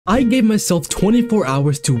I gave myself 24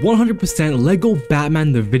 hours to 100% Lego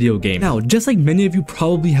Batman the video game. Now, just like many of you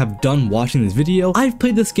probably have done watching this video, I've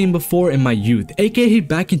played this game before in my youth, aka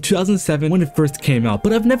back in 2007 when it first came out,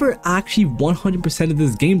 but I've never actually 100%ed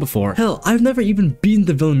this game before. Hell, I've never even beaten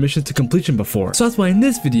the villain mission to completion before. So that's why in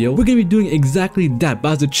this video, we're gonna be doing exactly that,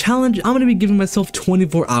 but as a challenge, I'm gonna be giving myself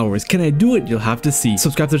 24 hours. Can I do it? You'll have to see.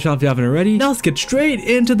 Subscribe to the channel if you haven't already. Now let's get straight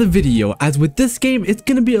into the video. As with this game, it's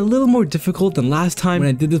gonna be a little more difficult than last time when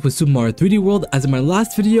I did this with Super Mario 3D World. As in my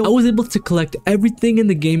last video, I was able to collect everything in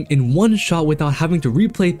the game in one shot without having to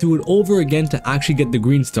replay through it over again to actually get the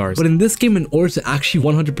green stars. But in this game, in order to actually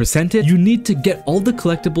 100% it, you need to get all the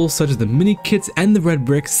collectibles such as the mini kits and the red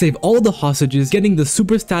bricks, save all the hostages, getting the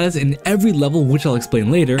super status in every level, which I'll explain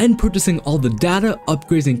later, and purchasing all the data,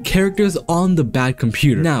 upgrades, and characters on the bad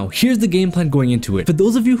computer. Now, here's the game plan going into it. For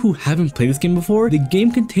those of you who haven't played this game before, the game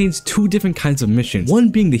contains two different kinds of missions. One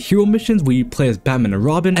being the hero missions where you play as Batman and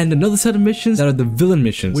Robin, and another set of missions that are the villain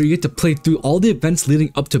missions where you get to play through all the events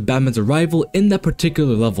leading up to Batman's arrival in that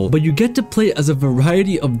particular level. But you get to play as a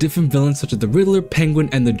variety of different villains such as the Riddler, Penguin,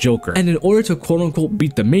 and the Joker. And in order to quote-unquote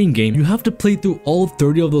beat the main game, you have to play through all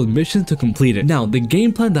 30 of those missions to complete it. Now, the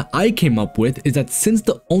game plan that I came up with is that since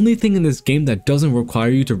the only thing in this game that doesn't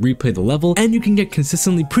require you to replay the level and you can get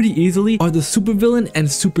consistently pretty easily are the supervillain and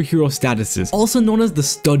superhero statuses, also known as the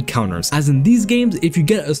stud counters. As in these games, if you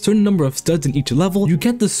get a certain number of studs in each level, you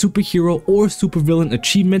get the superhero or supervillain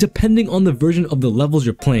achievement depending on the version of the levels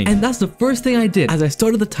you're playing. And that's the first thing I did as I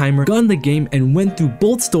started the timer, got in the game, and went through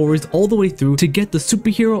both stories all the way through to get the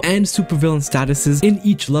superhero and supervillain statuses in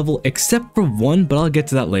each level except for one, but I'll get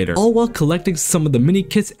to that later, all while collecting some of the mini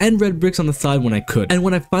kits and red bricks on the side when I could. And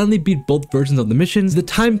when I finally beat both versions of the missions, the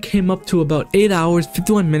time came up to about 8 hours,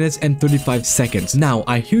 51 minutes, and 35 seconds. Now,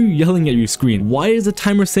 I hear you yelling at your screen, why is the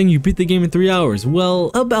timer saying you beat the game in 3 hours?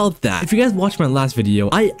 Well, about that. If you guys watched my last video,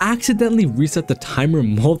 I accidentally reset the timer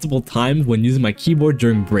multiple times when using my keyboard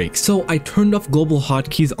during breaks. So I turned off global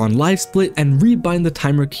hotkeys on live split and rebind the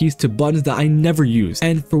timer keys to buttons that I never use.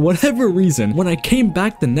 And for whatever reason, when I came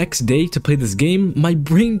back the next day to play this game, my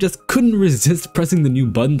brain just couldn't resist pressing the new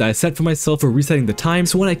button that I set for myself for resetting the time.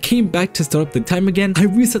 So when I came back to start up the time again, I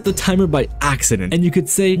reset the timer by accident. And you could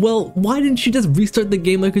say, well, why didn't you just restart the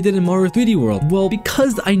game like we did in Mario 3D World? Well,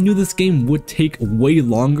 because I knew this game would take way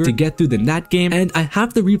longer to get through than that game, and I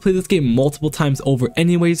have to replay this game multiple times over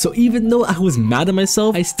anyway, so even though I was mad at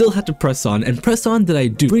myself, I still had to press on, and press on did I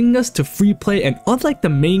do, bringing us to free play. And unlike the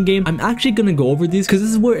main game, I'm actually gonna go over these because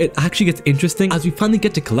this is where it actually gets interesting as we finally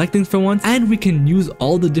get to collect things for once, and we can use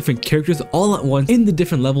all the different characters all at once in the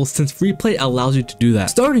different levels since free play allows you to do that.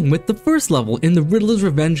 Starting with the first level in the Riddler's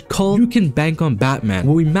Revenge called You Can Bank on Batman,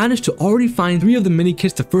 where we managed to already find 3 of the mini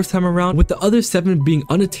kits the first time around, with the other 7 being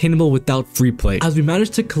unattainable without free play, as we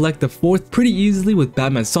managed to collect the 4th pretty easily with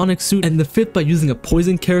Batman's Sonic suit, and the 5th by using a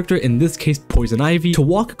poison character, in this case Poison Ivy, to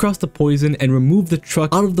walk across the poison and remove the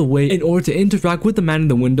truck out of the way in order to interact with the man in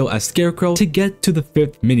the window as Scarecrow to get to the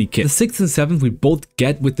 5th mini kit. The 6th and 7th we both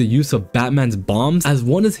get with the use of Batman's bombs, as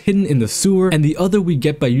one is hidden in the sewer and the other we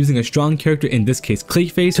get by using a strong character, in this case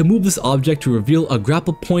Clayface, to move this object to reveal a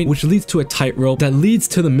grapple point which leads to a tightrope that leads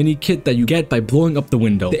to the mini kit that you get by blowing up the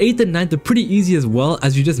window. The 8th and 9th are pretty easy as well,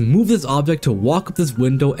 as you just move this object to walk up this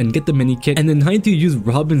window and get the mini kit, and the 9th you use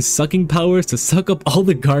Robin's sucking powers to suck up all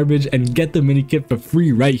the garbage and get the mini kit for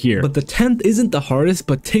free right here. But the 10th isn't the hardest,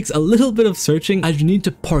 but takes a little bit of searching, as you need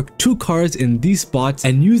to park 2 cars in these spots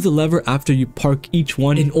and use the lever after you park each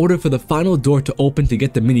one in order for the final door to open to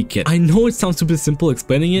get the mini kit. I know it sounds super simple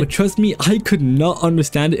explaining it, but trust me, I could not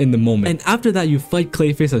understand it in the moment. And after that, you fight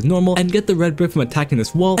Clayface as normal and get the red brick from attacking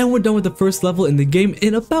this wall, and we're done with the first level in the game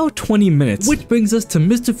in about 20 minutes. Which brings us to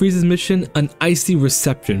Mr. Freeze's mission, An Icy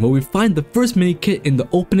Reception, where we find the first mini kit in the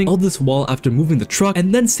opening of this wall after moving the truck,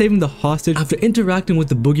 and then saving the hostage after interacting with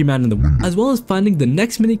the boogeyman in the window, as well as finding the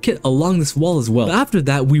next mini kit along this wall as well. But after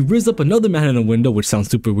that, we riz up another man in a window, which sounds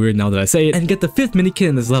super weird now that I say it, and get the 5th mini kit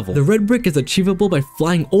in this level. The red brick is achievable by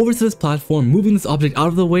flying over to this platform, moving this object out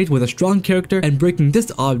of the way with a strong character, and breaking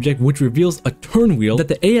this object, which reveals a turn wheel that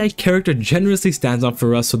the AI character generously stands on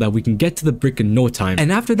for us so that we can get to the brick in no time.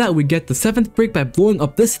 And after that, we get the 7th brick by blowing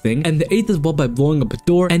up this thing, and the 8th as well by blowing up a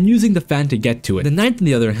door and using the fan to get to it. The 9th on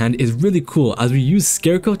the other hand is really cool, as we use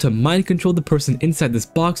Scarecrow to mind control the person inside this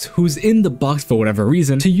box who's in the box for whatever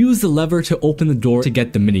reason, to use the lever to open the door to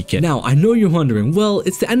get the mini kit. Now, I know you're wondering, well,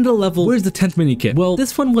 it's the end of the level, where's the 10th mini kit? Well,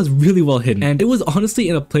 this one was really well hidden, and it was honestly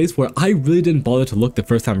in a place where I really didn't bother to look the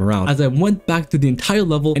first time around, as I went back through the entire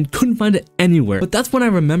level and couldn't find it anywhere. But that's when I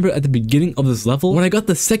remember at the beginning of this level, when I got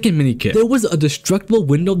the 2nd mini kit, there was a destructible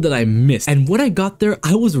window that I missed, and when I got there,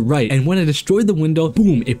 I was right, and when I destroyed the window,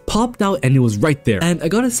 boom, it popped out and it was was right there. And I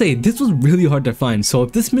gotta say, this was really hard to find, so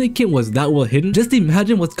if this minikit was that well hidden, just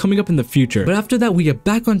imagine what's coming up in the future. But after that, we get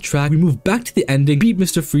back on track, we move back to the ending, beat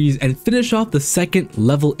Mr. Freeze, and finish off the second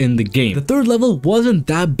level in the game. The third level wasn't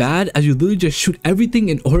that bad, as you literally just shoot everything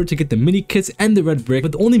in order to get the mini kits and the red brick,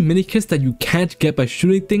 but the only mini kits that you can't get by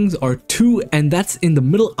shooting things are two, and that's in the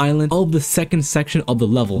middle island of the second section of the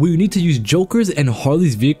level, where you need to use Joker's and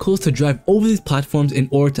Harley's vehicles to drive over these platforms in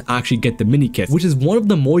order to actually get the mini kits, which is one of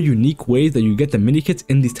the more unique ways that you get the mini kits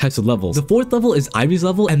in these types of levels. The fourth level is Ivy's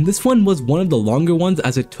level, and this one was one of the longer ones,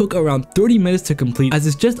 as it took around 30 minutes to complete, as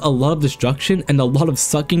it's just a lot of destruction and a lot of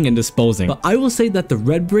sucking and disposing. But I will say that the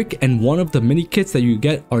red brick and one of the mini kits that you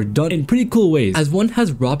get are done in pretty cool ways, as one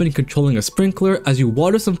has Robin controlling a sprinkler as you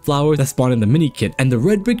water some flowers that spawn in the mini kit, and the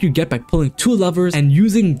red brick you get by pulling two levers and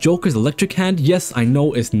using Joker's electric hand. Yes, I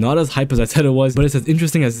know it's not as hype as I said it was, but it's as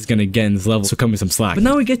interesting as it's gonna get in this level, so cut me some slack. But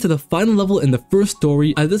now we get to the final level in the first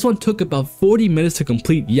story, as this one took about 40 minutes to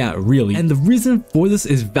complete. Yeah, really. And the reason for this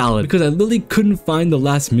is valid, because I literally couldn't find the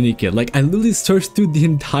last mini kit. Like, I literally searched through the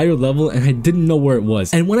entire level and I didn't know where it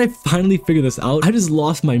was. And when I finally figured this out, I just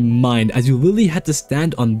lost my mind, as you literally had to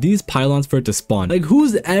stand on these pylons for it to spawn. Like,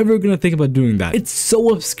 who's ever gonna think about doing that? It's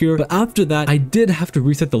so obscure. But after that, I did have to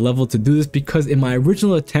reset the level to do this, because in my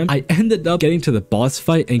original attempt, I ended up getting to the boss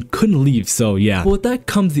fight and couldn't leave, so yeah. But with that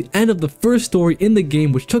comes the end of the first story in the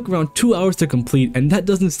game, which took around 2 hours to complete, and that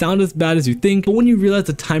doesn't sound as bad as you think, but when you realize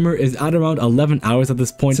the timer is at around 11 hours at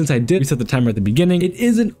this point, since I did reset the timer at the beginning, it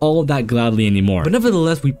isn't all that gladly anymore. But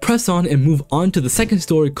nevertheless, we press on and move on to the second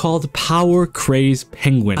story, called Power Craze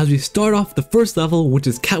Penguin, as we start off the first level, which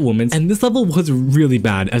is Catwoman's, and this level was really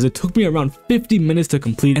bad, as it took me around 50 minutes to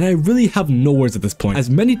complete, and I really have no words at this point, as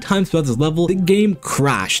many times throughout this level, the game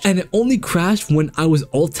crashed, and it only crashed when I was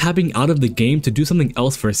alt-tabbing out of the game to do something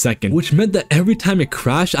else for a second, which meant that every time it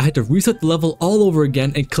crashed, I had to reset the level all over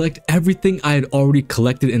again and collect everything I had already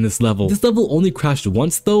collected in this level. This level only crashed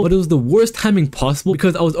once though, but it was the worst timing possible,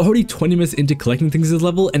 because I was already 20 minutes into collecting things in this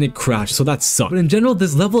level and it crashed, so that sucked. But in general,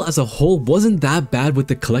 this level as a whole wasn't that bad with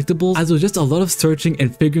the collectibles, as it was just a lot of searching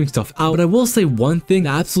and figuring stuff out. But I will say one thing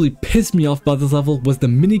that absolutely pissed me off about this level was the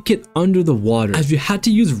mini kit under the water, as you had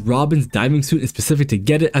to use Robin's diving suit in specific to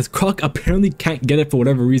get it, as Croc apparently can't get it for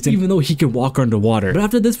whatever reason, even though he can walk underwater. But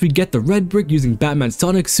after this, we get the red brick using Batman's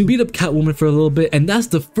Sonic suit, beat up Catwoman for a little bit, and that's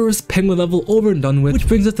the first Penguin level over and done with, which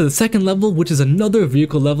brings us to the second level, which is another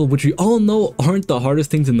vehicle level, which we all know aren't the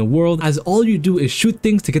hardest things in the world, as all you do is shoot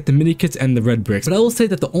things to get the mini kits and the red bricks. But I will say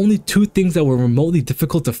that the only two things that were remotely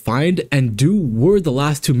difficult to find and do were the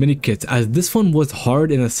last two mini kits, as this one was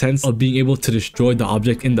hard in a sense of being able to destroy the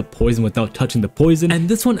object in the poison without touching the poison, and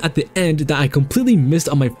this one at the end that I completely missed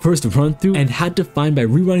on my first run through and had to find by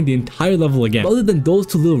rerunning the entire level again. But other than those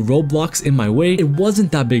two little roadblocks in my way, it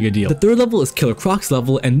wasn't that big a deal. The third level is Killer Croc's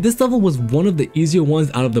level, and this level was one of the easier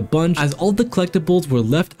ones out of the bunch, as all the collectibles were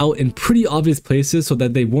left out in pretty obvious places so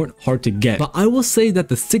that they weren't hard to get. But I will say that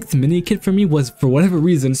the sixth mini kit for me was, for whatever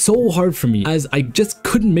reason, so hard for me, as I just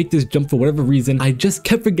couldn't make this jump for whatever reason. I just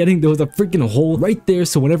kept forgetting there was a freaking hole right there,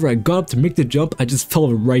 so whenever I got up to make the jump, I just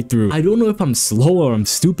fell right through. I don't know if I'm slow or I'm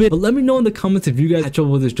stupid, but let me know in the comments if you guys had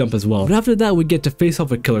trouble with this jump as well. But after that, we get to face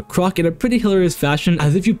off with Killer Croc in a pretty hilarious fashion,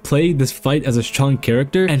 as if you play this fight as a strong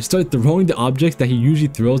character and start throwing the objects that he usually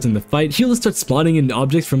throws in the fight, he'll just start spawning in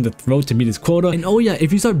objects from the throw to meet his quota. And oh yeah,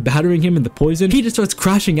 if you start battering him in the poison, he just starts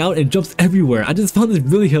crashing out and jumps everywhere. I just found this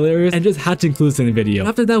really hilarious and just had to include this in the video.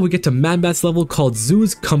 After that, we get to Man Bat's level called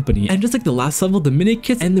Zoo's Company, and just like the last level, the mini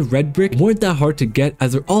kits and the red brick weren't that hard to get,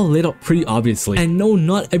 as they're all laid out pretty obviously. And no,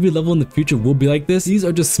 not every level in the future will be like this. These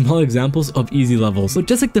are just small examples of easy levels. But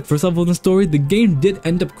just like the first level in the story, the game did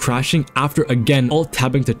end up crashing after again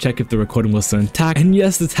alt-tabbing to check if the recording was still intact. And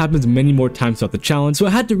yes, this happens many more times throughout the challenge, so I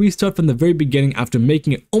had to restart from the very beginning after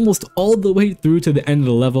making it almost all the way through to the end of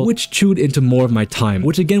the level, which chewed into more of my time,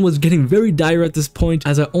 which again was getting very dire at this point,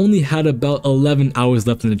 as I only had about 11 hours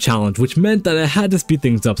left in the challenge, which meant that I had to speed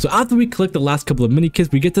things up. So after we collect the last couple of mini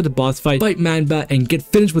kits, we get to the boss fight, fight Man Bat, and get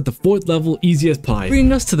finished with the fourth level easy as pie,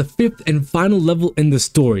 bringing us to the fifth and final level in the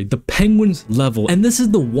story, the Penguin's level. And this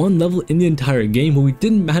is the one level in the entire game where we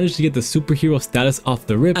didn't manage to get the superhero status off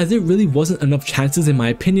the rip, as there really wasn't enough chances in my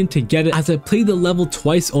opinion to get it, as I played the level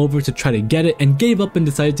twice over to try to get it and gave up and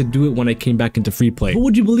decided to do it when I came back into free play. But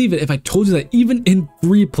would you believe it if I told you that even in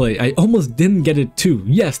free play I almost didn't get it too?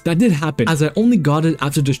 Yes, that did happen, as I only got it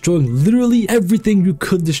after destroying literally everything you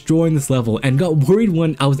could destroy in this level, and got worried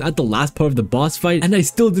when I was at the last part of the boss fight and I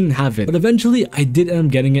still didn't have it. But eventually I did end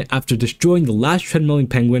up getting it after destroying the last treadmilling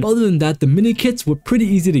penguin. But other than that, the mini kits were pretty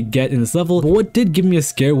easy to get in this level, but what did give me a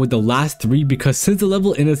scare with the last three, because since the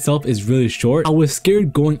level in itself is really short, I was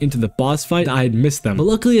scared going into the boss fight that I had missed them. But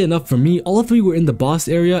luckily Luckily enough for me, all three were in the boss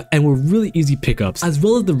area and were really easy pickups, as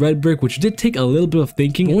well as the red brick, which did take a little bit of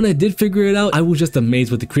thinking, but when I did figure it out, I was just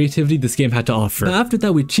amazed with the creativity this game had to offer. Now after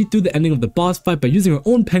that, we cheat through the ending of the boss fight by using our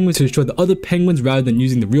own penguins to destroy the other penguins rather than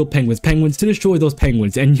using the real penguins to destroy those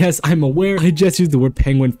penguins. And yes, I'm aware I just used the word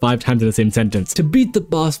penguin 5 times in the same sentence. To beat the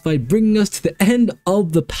boss fight, bringing us to the end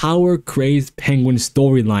of the power crazed penguin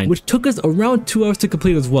storyline, which took us around 2 hours to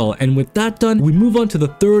complete as well. And with that done, we move on to the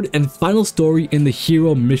third and final story in the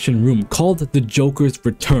hero mission room called the Joker's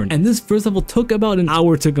Return. And this first level took about an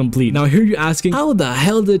hour to complete. Now I hear you asking, how the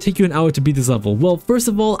hell did it take you an hour to beat this level? Well, first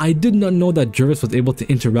of all, I did not know that Jervis was able to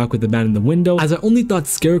interact with the man in the window, as I only thought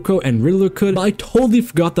Scarecrow and Riddler could, but I totally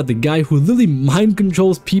forgot that the guy who literally mind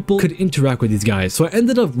controls people could interact with these guys. So I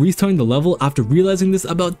ended up restarting the level after realizing this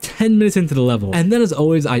about 10 minutes into the level. And then as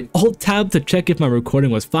always, I alt-tabbed to check if my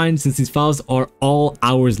recording was fine, since these files are all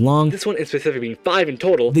hours long. This one in specific being 5 in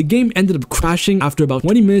total. The game ended up crashing after about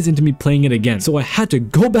 20 minutes into me playing it again. So I had to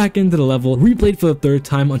go back into the level, replay it for the 3rd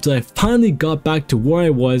time until I finally got back to where I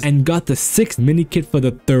was and got the 6th mini kit for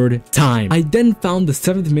the 3rd time. I then found the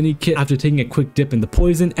 7th mini kit after taking a quick dip in the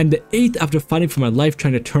poison, and the 8th after fighting for my life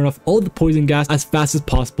trying to turn off all the poison gas as fast as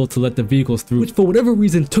possible to let the vehicles through, which for whatever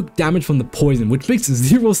reason took damage from the poison, which makes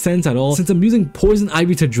 0 sense at all since I'm using poison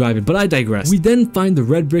ivy to drive it, but I digress. We then find the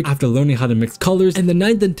red brick after learning how to mix colors, and the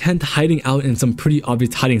 9th and 10th hiding out in some pretty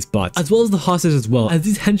obvious hiding spots, as well as the hostage as well, as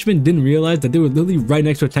these henchmen didn't realize that they were literally right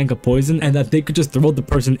next to a tank of poison and that they could just throw the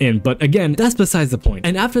person in. But again, that's besides the point.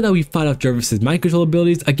 And after that, we fight off Jervis's mind control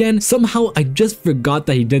abilities. Again, somehow I just forgot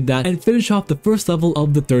that he did that, and finish off the first level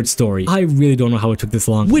of the 3rd story. I really don't know how it took this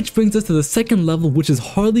long. Which brings us to the 2nd level, which is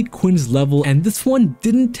Harley Quinn's level, and this one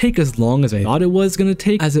didn't take as long as I thought it was gonna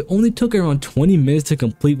take, as it only took around 20 minutes to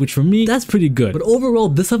complete, which for me, that's pretty good. But overall,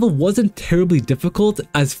 this level wasn't terribly difficult,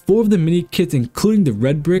 as 4 of the mini kits, including the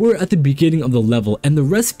red brick, were at the beginning of the level, and the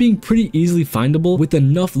rest being pretty easily findable with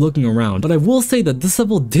enough looking around. But I will say that this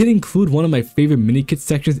level did include one of my favorite mini kit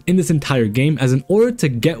sections in this entire game, as in order to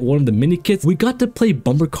get one of the mini kits, we got to play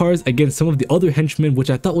bumper cars against some of the other henchmen, which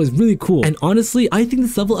I thought was really cool. And honestly, I think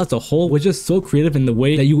this level as a whole was just so creative in the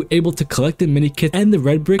way that you were able to collect the mini kit and the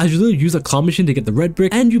red brick, as you literally use a claw machine to get the red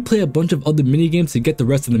brick, and you play a bunch of other mini games to get the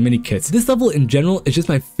rest of the mini kits. This level in general is just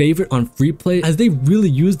my favorite on free play, as they really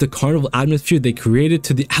use the carnival atmosphere they created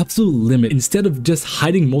to the absolute limit, instead of just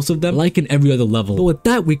hiding most of them like in every other level. But with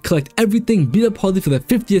that, we collect everything, beat up Harley for the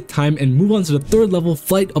 50th time, and move on to the 3rd level,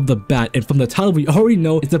 Flight of the Bat. And from the title, we already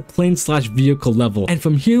know it's a plane/vehicle level. And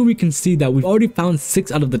from here, we can see that we've already found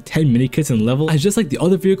 6 out of the 10 mini kits in the level, as just like the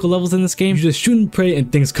other vehicle levels in this game, you just shoot and pray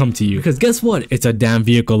and things come to you. Because guess what? It's a damn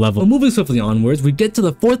vehicle level. But moving swiftly onwards, we get to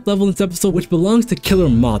the 4th level in this episode, which belongs to Killer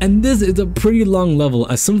Moth. And this is a pretty long level,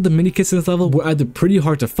 as some of the mini kits in this level were either pretty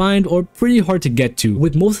hard to find or pretty hard to get to,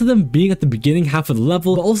 with most of them being at the beginning half of the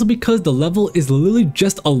level, but also because the level is literally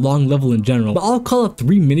just a long level in general. But I'll call out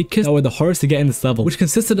 3 mini kits that were the hardest to get in this level, which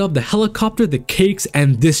consisted of the helicopter, the cakes,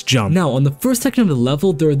 and this jump. Now, on the first section of the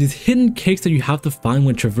level, there are these hidden cakes that you have to find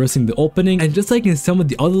when traversing the opening, and just like in some of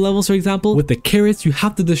the other levels, for example, with the carrots, you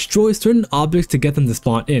have to destroy certain objects to get them to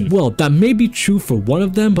spawn in. Well, that may be true for one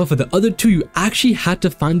of them, but for the other 2, you actually had to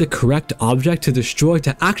find the correct object to destroy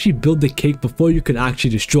to actually build the cake before you could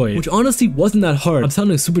actually destroy it, which honestly wasn't that hard. I'm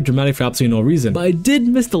sounding super dramatic for absolutely no reason, but I did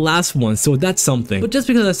miss the last one, so that's something. But just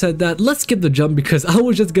because I said that, let's skip the jump, because I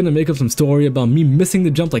was just gonna make up some story about me missing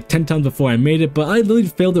the jump like 10 times before I made it, but I literally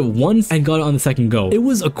failed it once and got it on the 2nd go. It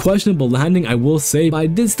was a questionable landing, I will say, but I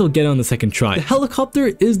did still get it on the 2nd try. The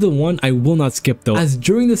helicopter is the one I will not skip though, as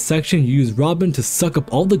during this section you use Robin to suck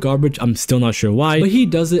up all the garbage. I'm still not sure why, but he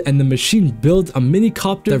does it, and the machine builds a mini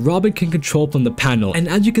copter that Robin can control from the panel. And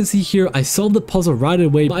as you can see here, I solved the puzzle right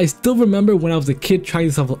away, but I still remember when I was a kid trying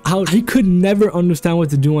this level out, I could never understand what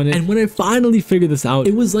to do on it, and when I finally figured this out,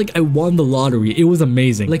 it was like I won the lottery. It was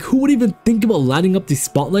amazing. Like, who would even think about lighting up these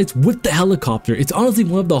spotlights with the helicopter? It's honestly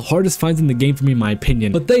one of the hardest finds in the game for me, in my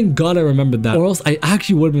opinion, but thank God I remembered that, or else I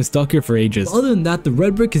actually would have been stuck here for ages. But other than that, the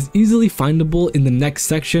red brick is easily findable in the next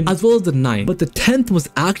section, as well as the 9th, but the 10th was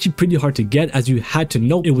actually pretty hard to get, as you had to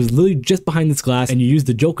know it was literally just behind this glass, and you used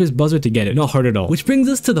the Joker's buzzer to get it. Not hard at all. Which brings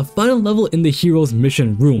us to the final level in the hero's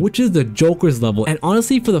mission room, which is the Joker's level. And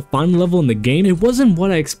honestly, for the final level in the game, it wasn't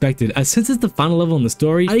what I expected, as since it's the final level in the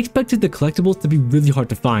story, I expected the collectibles to be really hard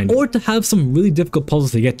to find, or to have some really difficult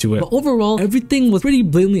puzzles to get to it. But overall, everything was pretty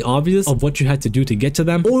blatantly obvious of what you had to do to get to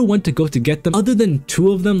them, or when to go to get them, other than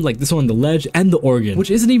 2 of them, like this one on the ledge and the organ,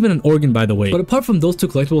 which isn't even an organ by the way. But apart from those 2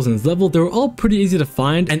 collectibles in this level, they were all pretty easy to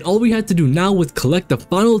find, and all we had to do now was collect the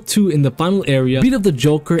final 2 in the final area, beat up the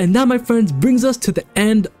Joker, and that, my friends, brings us to the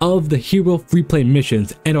end of the hero free play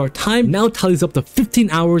missions, and our time now tallies up to 15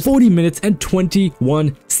 hours, 40 minutes, and and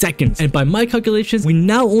 21 seconds. And by my calculations, we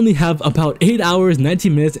now only have about 8 hours,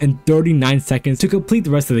 19 minutes, and 39 seconds to complete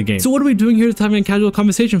the rest of the game. So what are we doing here just having a casual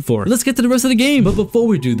conversation for? Let's get to the rest of the game. But before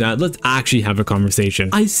we do that, let's actually have a conversation.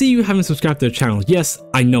 I see you haven't subscribed to the channel. Yes,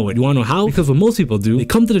 I know it. You wanna know how? Because what most people do, they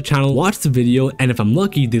come to the channel, watch the video, and if I'm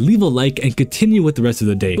lucky, they leave a like and continue with the rest of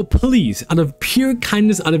the day. But please, out of pure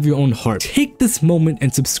kindness out of your own heart, take this moment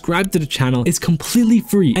and subscribe to the channel. It's completely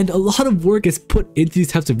free, and a lot of work is put into these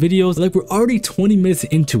types of videos. Like, we're already 20 minutes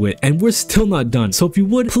into it and we're still not done. So if you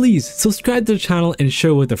would, please subscribe to the channel and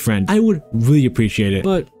share with a friend. I would really appreciate it.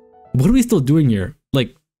 But what are we still doing here?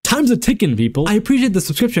 Like, time's a ticking, people. I appreciate the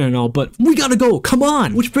subscription and all, but we gotta go, come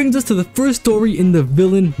on! Which brings us to the first story in the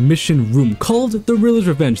villain mission room, called The Riddler's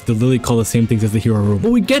Revenge. They literally call the same things as the hero room.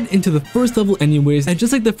 But we get into the first level anyways, and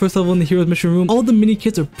just like the first level in the hero's mission room, all the mini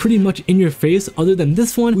kits are pretty much in your face, other than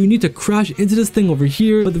this one, where you need to crash into this thing over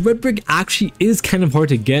here. But the red brick actually is kind of hard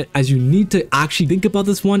to get, as you need to actually think about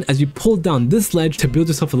this one as you pull down this ledge to build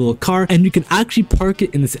yourself a little car, and you can actually park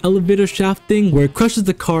it in this elevator shaft thing where it crushes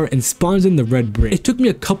the car and spawns in the red brick. It took me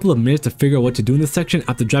a couple of minutes to figure out what to do in this section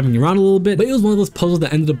after driving around a little bit, but it was one of those puzzles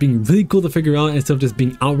that ended up being really cool to figure out instead of just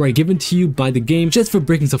being outright given to you by the game just for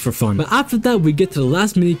breaking stuff for fun. But after that, we get to the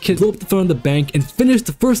last mini kit, blow up the front of the bank, and finish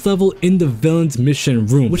the first level in the villain's mission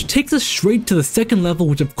room, which takes us straight to the second level,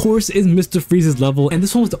 which of course is Mr. Freeze's level. And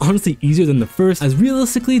this one was honestly easier than the first, as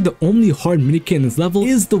realistically the only hard mini kit in this level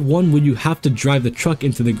is the one where you have to drive the truck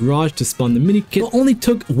into the garage to spawn the mini kit. It only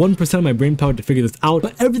took 1% of my brain power to figure this out,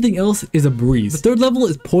 but everything else is a breeze. The third level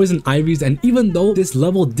is Poison Ivy's, and even though this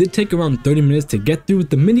level did take around 30 minutes to get through,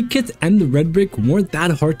 the mini kits and the red brick weren't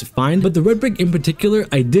that hard to find. But the red brick in particular,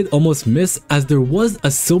 I did almost miss, as there was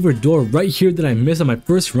a silver door right here that I missed on my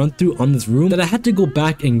first run through on this room that I had to go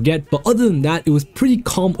back and get. But other than that, it was pretty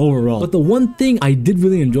calm overall. But the one thing I did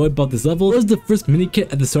really enjoy about this level was the first mini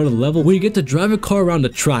kit at the start of the level, where you get to drive a car around the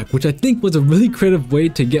track, which I think was a really creative way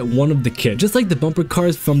to get one of the kits, just like the bumper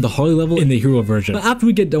cars from the Harley level in the hero version. But after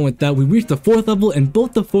we get done with that, we reach the fourth level, and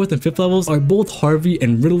both the fourth and fifth levels are both Harvey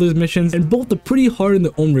and Riddler's missions, and both are pretty hard in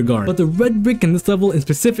their own regard. But the red brick in this level in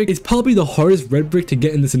specific is probably the hardest red brick to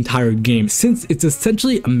get in this entire game, since it's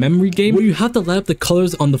essentially a memory game where you have to light up the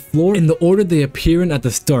colors on the floor in the order they appear in at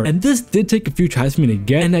the start. And this did take a few tries for me to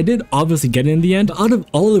get, and I did obviously get it in the end. But out of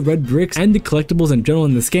all the red bricks and the collectibles in general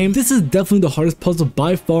in this game, this is definitely the hardest puzzle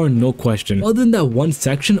by far, no question. Other than that one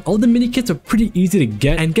section, all the mini kits are pretty easy to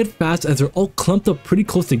get and get fast, as they're all clumped up pretty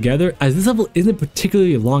close together, as this level isn't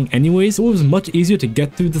particularly long anyways, so it was much easier to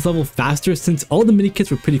get through this level faster since all the mini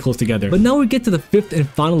kits were pretty close together. But now we get to the fifth and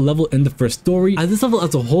final level in the first story, as this level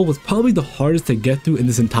as a whole was probably the hardest to get through in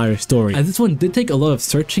this entire story, as this one did take a lot of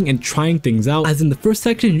searching and trying things out. As in the first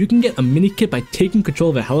section, you can get a mini kit by taking control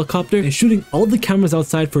of a helicopter and shooting all the cameras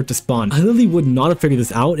outside for it to spawn. I literally would not have figured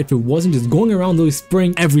this out if it wasn't just going around literally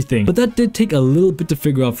spraying everything, but that did take a little bit to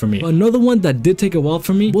figure out for me. But another one that did take a while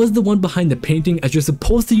for me was the one behind the painting, as you're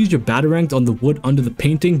supposed to use your batarangs on the wood under the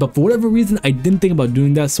painting, but for whatever reason I didn't think about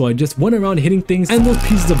doing that, so I just went around hitting things and those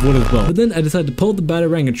pieces of wood as well. But then I decided to pull the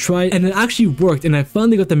batarang and try it, and it actually worked, and I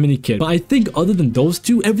finally got the mini kit. But I think other than those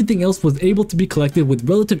two, everything else was able to be collected with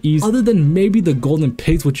relative ease, other than maybe the golden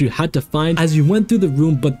pigs, which you had to find as you went through the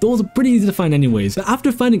room, but those are pretty easy to find anyways. But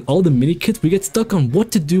after finding all the mini kits, we get stuck on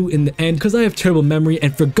what to do in the end, because I have terrible memory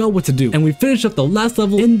and forgot what to do, and we finished up the last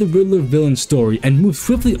level in the Riddler villain story and moved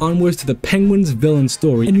swiftly onwards to the Penguin's villain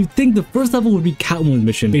story. And you'd think the first level would be Catwoman's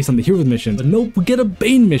mission based on the hero's mission, but nope, we get a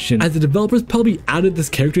Bane mission, as the developers probably added this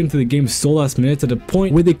character into the game so last minute to the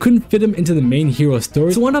point where they couldn't fit him into the main hero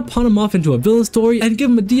story, so why not pawn him off into a villain story and give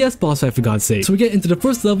him a DS boss fight, for God's sake. So we get into the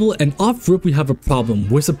first level, and off rip we have a problem.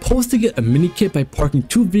 We're supposed to get a mini kit by parking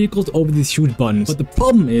two vehicles over these huge buttons, but the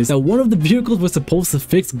problem is that one of the vehicles we're supposed to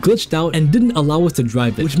fix glitched out and didn't allow us to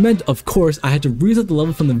drive it, which meant of course I had to reset the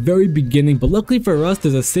level from the very beginning. But luckily for us,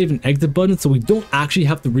 there's a save and exit button, so we don't actually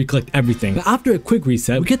have to recollect everything. But after a quick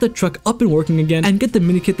reset, we get the truck up and working again and get the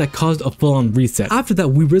mini kit that caused a full-on reset. After that,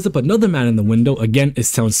 we raise up another man in the window. Again, it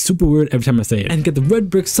sounds super weird every time I say it, and get the red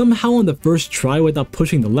brick somehow on the first try without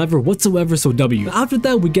pushing the lever whatsoever, so W. But after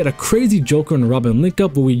that, we get a crazy Joker and Robin link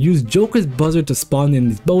up, where we use Joker's buzzer to spawn in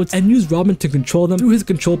these boats and use Robin to control them through his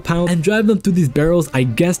control panel and drive them through these barrels, I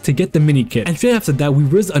guess, to get the mini kit. And straight after that, we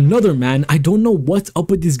raise another man. I don't know what's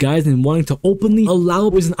up with these guys and wanting to openly allow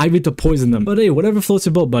Poison Ivy to poison them, but hey, whatever floats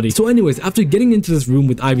your boat, buddy. So anyways, after getting into this room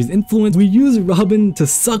with Ivy's influence, we use Robin to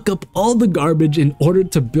suck up all the garbage in order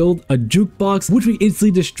to build a jukebox, which we instantly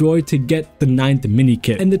destroy to get the 9th mini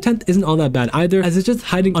kit. And the 10th isn't all that bad either, as it's just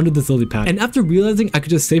hiding under this lily pad. And after realizing I could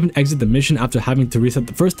just save and exit the mission after having to reset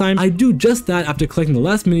the first time, I do just that after collecting the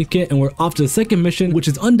last mini kit, and we're off to the second mission, which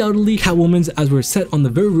is undoubtedly Catwoman's, as we're set on the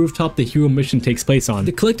very rooftop the hero mission takes place on.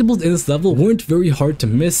 The collectibles in this level weren't very hard to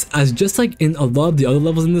miss, as just like in a lot of the other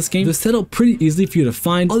levels in this game, they're set up pretty easily for you to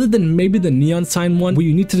find, other than maybe the neon sign one where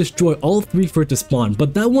you need to destroy all 3 for it to spawn,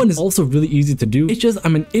 but that one is also really easy to do. It's just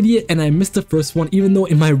I'm an idiot and I missed the first one, even though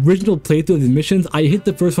in my original playthrough of these missions I hit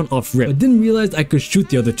the first one off rip, but didn't realize I could shoot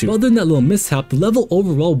the other 2. But other than that little mishap, the level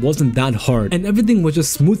overall wasn't that hard, and everything was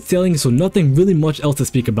just smooth sailing, so nothing really much else to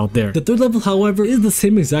speak about there. The third level, however, is the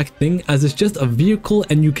same exact thing, as it's just a vehicle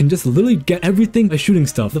and you can just literally get everything by shooting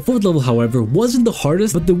stuff. The fourth level, however, wasn't the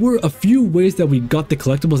hardest, but there were a few ways that we got the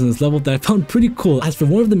collectibles in this level that I found pretty cool. As for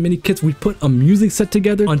one of the mini kits, we put a music set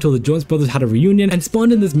together until the Jonas Brothers had a reunion and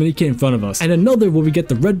spawned in this mini kit in front of us, and another where we get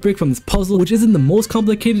the red brick from this puzzle, which isn't the most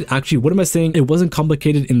complicated. Actually, what am I saying? It wasn't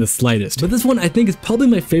complicated in the slightest. But this one I think is probably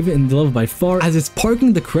my favorite in the level by far, as it's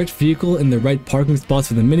parking the correct vehicle in the right parking spots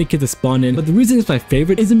for the mini kit to spawn in. But the reason it's my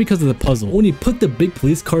favorite isn't because of the puzzle. When you put the big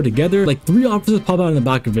police car together, like 3 officers pop out in the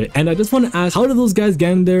back of it, and I just want to ask, how did those guys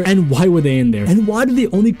get in there, and why were they in there, and why did they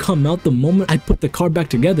only come out the moment I put the car back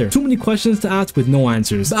together? Too many questions to ask with no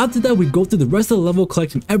answers. But after that, we go through the rest of the level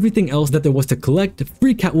collecting everything else that there was to collect,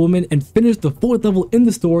 free Catwoman, and finish the 4th level in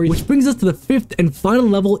the story, which brings us to the 5th and final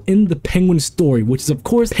level in the Penguin story, which is of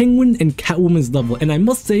course Penguin and Catwoman's level. And I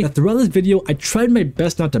must say that throughout this video I tried my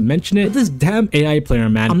best not to mention it, but this damn AI player,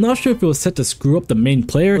 man, I'm not sure if it was set to screw up the main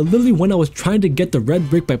player, but literally when I was trying to get the red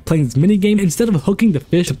brick by playing this minigame, instead of hooking the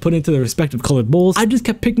fish to put into the respective colored bowls, I just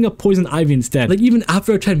kept picking up Poison Ivy instead. Like, even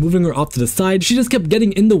after I tried moving her off to the side, she just kept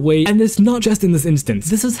getting in the way. And it's not just in this instance,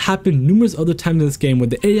 this has happened numerous other times in this game where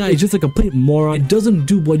the AI is just a complete moron. It doesn't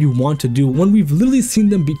do what you want to do when we've literally seen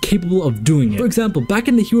them be capable of doing it. For example, back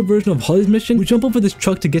in the hero version of Holly's mission, we jump over this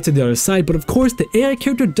truck to get to the other side, but of course the AI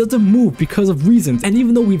character doesn't move because of reasons. And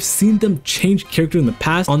even though we've seen them change character in the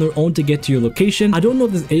past on their own to get to your location, I don't know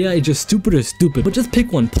if this AI is just stupid or stupid, but just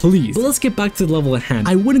pick one, please. But let's get back to the level at hand.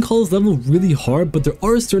 I wouldn't call this level really hard, but there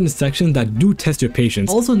are certain sections that do test your patience,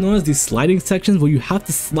 also known as these sliding sections, where you have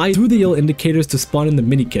to slide through the yellow indicators to spawn in the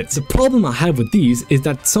mini kits. The problem I have with these is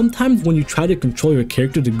that sometimes when you try to control your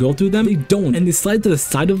character to go through them, they don't, and they slide to the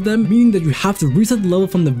side of them, meaning that you have to reset the level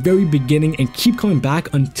from the very beginning and keep coming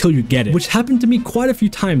back until you get it, which happened to me quite a few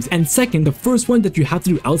times. And second, the first one that you have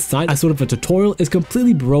to do outside as sort of a tutorial is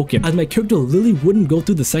completely broken, as my character literally wouldn't go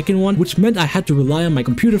through the second one, which meant I had to rely on my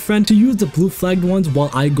computer friend to use the blue flagged ones while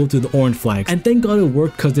I go through the orange flags. And thank God it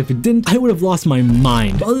worked, because if it didn't, I would have lost my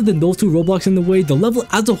mind. But other than those 2 roadblocks in the way, the level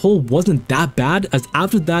as a whole wasn't that bad, as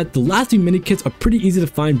after that, the last 2 mini kits are pretty easy to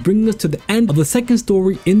find, bringing us to the end of the second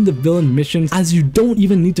story in the villain missions, as you don't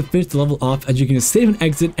even need to finish the level off, as you can just save and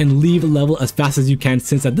exit and leave the level as fast as you can,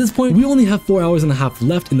 since at this point we only have 4 hours and a half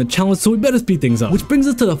left in the challenge, so we better speed things up. Which brings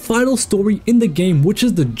us to the final story in the game, which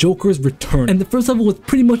is the Joker's return. And the first level was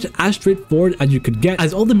pretty much as straightforward as you could get,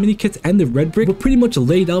 as all the mini kits and the red brick were pretty much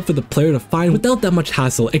laid out for the player to find without that much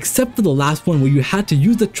hassle, except for the last one where you had to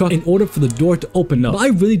use the truck in order for the door to open up. But I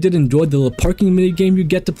really did enjoy the little parking mini game you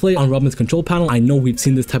get to play on Robin's control panel. I know we've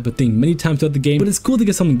seen this type of thing many times throughout the game, but it's cool to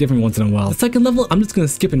get something different once in a while. The second level I'm just gonna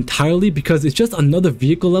skip entirely, because it's just another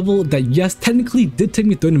vehicle level that, yes, technically did take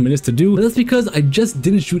me 30 minutes to do, but that's because I just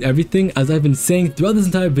didn't shoot everything. As I've been saying throughout this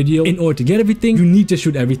entire video, in order to get everything you need to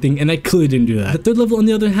shoot everything, and I clearly didn't do that. The third level on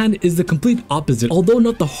the other hand is the complete opposite. Although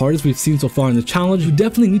not the hardest we've seen so far in the challenge, you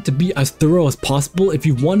definitely need to be as thorough as possible if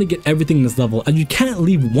you want to get everything in this level, and you can't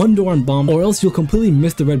leave one door unbombed or else you'll completely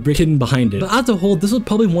miss the red brick hidden behind it. But as a whole, this was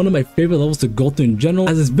probably one of my favorite levels to go through in general,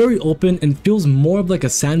 as it's very open and feels more of like a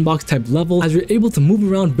sandbox type level, as you're able to move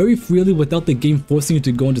around very freely without the game forcing you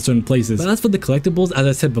to go into certain places. But as for the collectibles, as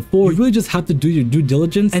I said before, you really just have to do your due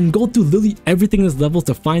diligence and go through literally everything in this level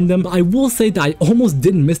to find them. But I will say that I almost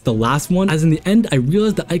didn't miss the last one, as in the end I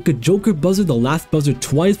realized that I could Joker buzzer the last buzzer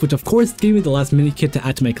twice, which of course gave me the last mini kit to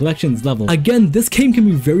add to my collections level. Again, this game can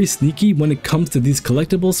be very sneaky when it comes to these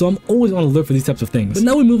collectibles, so I'm always on alert for these types of things. But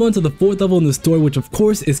now we move on to the 4th level in the story, which of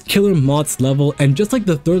course is Killer Moth's level, and just like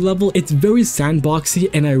the 3rd level, it's very sandboxy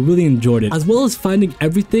and I really enjoyed it, as well as finding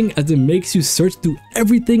everything, as it makes you search through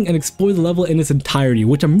everything and explore the level in its entirety,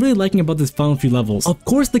 which I'm really liking about this final few levels. Of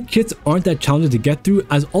course the kits aren't that challenging to get through,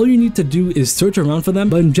 as all you need to do is search around for them,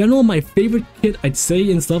 but in general my favorite kit I'd say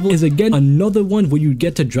in this level is again another one where you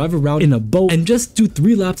get to drive around in a boat and just do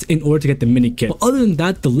 3 laps in order to get the mini kit. But other than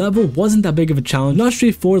that, the level wasn't that big of a challenge, not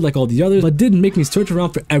straightforward like all the others, but did make me search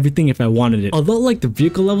around for everything if I wanted it. Although like the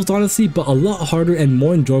vehicle levels honestly, but a lot harder and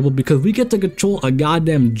more enjoyable because we get to control a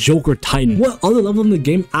goddamn Joker Titan. What other level in the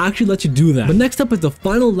game actually lets you do that? But next up is the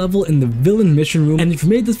final level in the villain mission room, and if you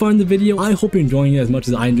made this far in the video, I hope you're enjoying it as much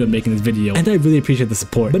as I enjoyed making this video, and I really appreciate the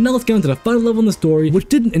support. But now let's get into the final level in the story, which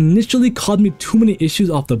didn't initially cause me too many issues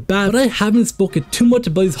off the bat, but I haven't spoken too much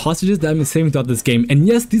about these hostages that I've been saving throughout this game, and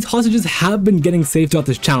yes, these hostages have been getting saved throughout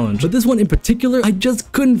this challenge, but this one in particular, I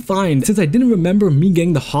just couldn't find since I didn't remember me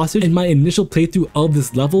getting the hostage in my initial playthrough of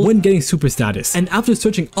this level when getting super status. And after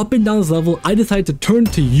searching up and down this level, I decided to turn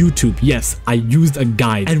to YouTube. Yes, I used a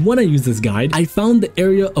guide, and when I used this guide, I found the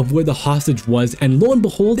area of where the hostage was, and lo and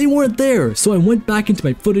behold, they weren't there. So I went back into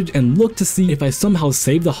my footage and looked to see if I somehow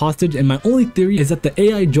saved the hostage, and my only theory is that the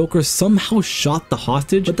AI Joker somehow shot the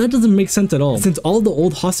hostage, but that doesn't make sense at all, since all the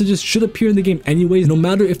old hostages should appear in the game anyways, no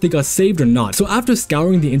matter if they got saved or not. So after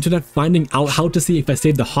scouring the internet, finding out how to see if I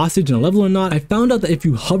saved the hostage in a level or not, I found out that if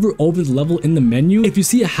you hover over the level in the menu, if you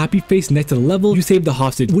see a happy face next to the level, you save the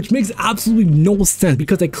hostage, which makes absolutely no sense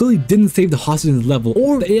because I clearly didn't save the hostage in the level,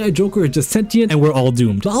 or the AI Joker is just sentient and we're all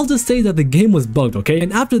doomed. But I'll just say that the game was bugged, okay?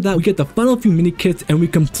 And after that, we get the final few mini kits and we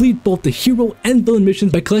complete both the hero and villain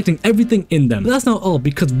missions by collecting everything in them. But that's not all,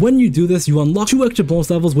 because when you do this, you unlock 2 extra bonus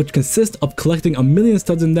levels, which consist of collecting 1,000,000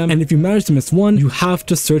 studs in them, and if you manage to miss one, you have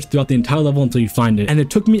to search throughout the entire level until you find it. And it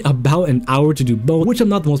took me about an hour to do both, which I'm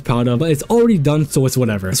not the most proud of, but it's already done, so it's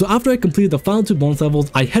whatever. So after I completed the final 2 bonus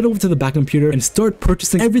levels, I head over to the back computer and start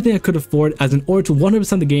purchasing everything I could afford, as in order to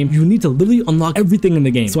 100% the game, you need to literally unlock everything in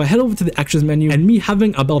the game. So I head over to the extras menu, and me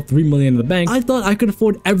having about 3 million in the bank, I thought I could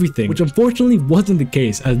afford everything, which unfortunately wasn't the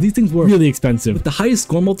case, as these things were really expensive, with the highest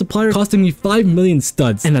score multiplier costing me 5 million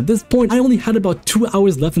studs. And at this point, I only had about 2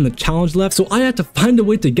 hours left in the challenge left, so I had to find a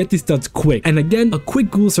way to get these studs quick. And again, a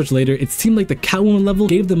quick Google search later, it seemed like the Catwoman level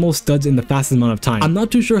gave the most studs in the fastest amount of time. I'm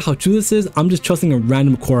not too sure how true this is, I'm just trusting a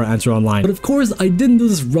random Quora answer online. But of course, I didn't do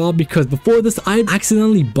this raw, because before this, I had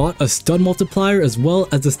accidentally bought a stud multiplier as well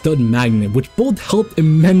as a stud magnet, which both helped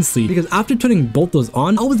immensely, because after turning both those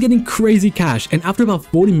on, I was getting crazy cash, and after about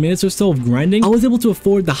 40 minutes or so of grinding, I was able to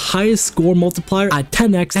afford the highest score multiplier at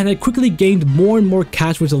 10x, and I quickly gained more and more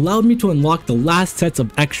cash, which allowed me to unlock the last sets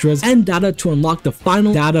of extras and data to unlock the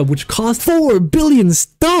final data, which cost 4 billion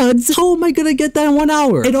studs. How am I gonna get that in 1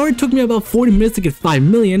 hour? It already took me about 40 minutes to get 5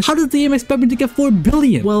 million. How does the game expect me to get 4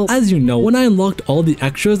 billion? Well, as you know, when I unlocked all the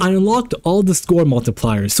extras, I unlocked all the score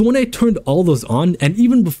multipliers. So when I turned all those on, and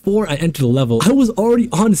even before I entered the level, I was already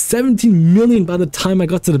on 17 million by the time I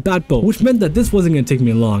got to the bat boat, which meant that this wasn't gonna take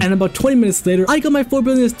me long. And about 20 minutes later, I got my 4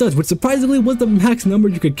 billion studs, which surprisingly was the max number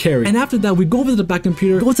you could carry. And after that, we go over to the back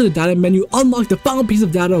computer, go to the data menu, unlock the final piece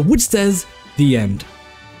of data, which says the end.